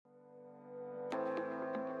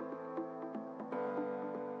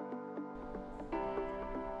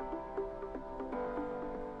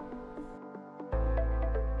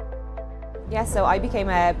Yes, so I became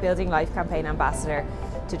a Building Life campaign ambassador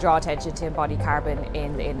to draw attention to embodied carbon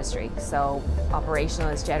in the industry. So operational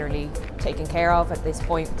is generally taken care of at this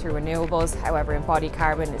point through renewables, however embodied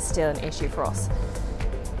carbon is still an issue for us.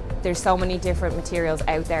 There's so many different materials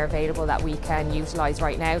out there available that we can utilise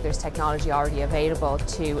right now. There's technology already available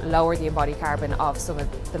to lower the embodied carbon of some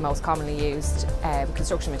of the most commonly used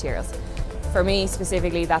construction materials. For me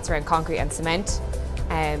specifically, that's around concrete and cement.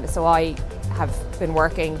 So I have been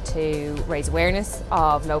working to raise awareness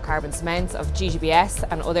of low carbon cements, of GGBS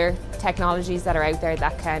and other technologies that are out there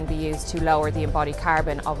that can be used to lower the embodied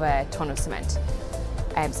carbon of a tonne of cement.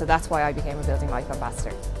 So that's why I became a Building Life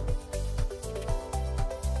ambassador.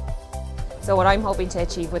 So what I'm hoping to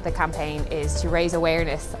achieve with the campaign is to raise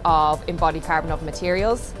awareness of embodied carbon of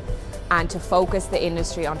materials and to focus the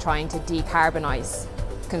industry on trying to decarbonise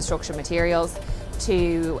construction materials,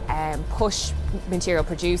 to push material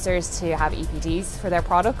producers to have EPDs for their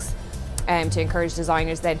products, to encourage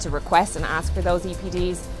designers then to request and ask for those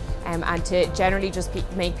EPDs, and to generally just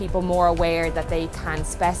make people more aware that they can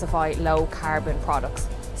specify low carbon products.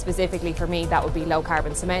 Specifically for me, that would be low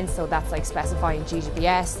carbon cement, so that's like specifying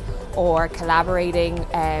GGBS or collaborating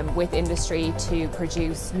with industry to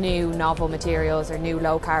produce new novel materials or new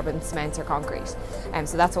low carbon cements or concrete.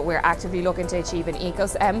 So that's what we're actively looking to achieve in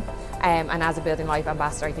Ecocem, and as a Building Life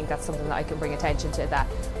ambassador I think that's something that I can bring attention to, that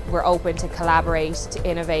we're open to collaborate, to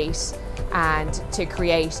innovate and to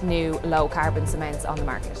create new low carbon cements on the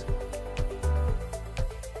market.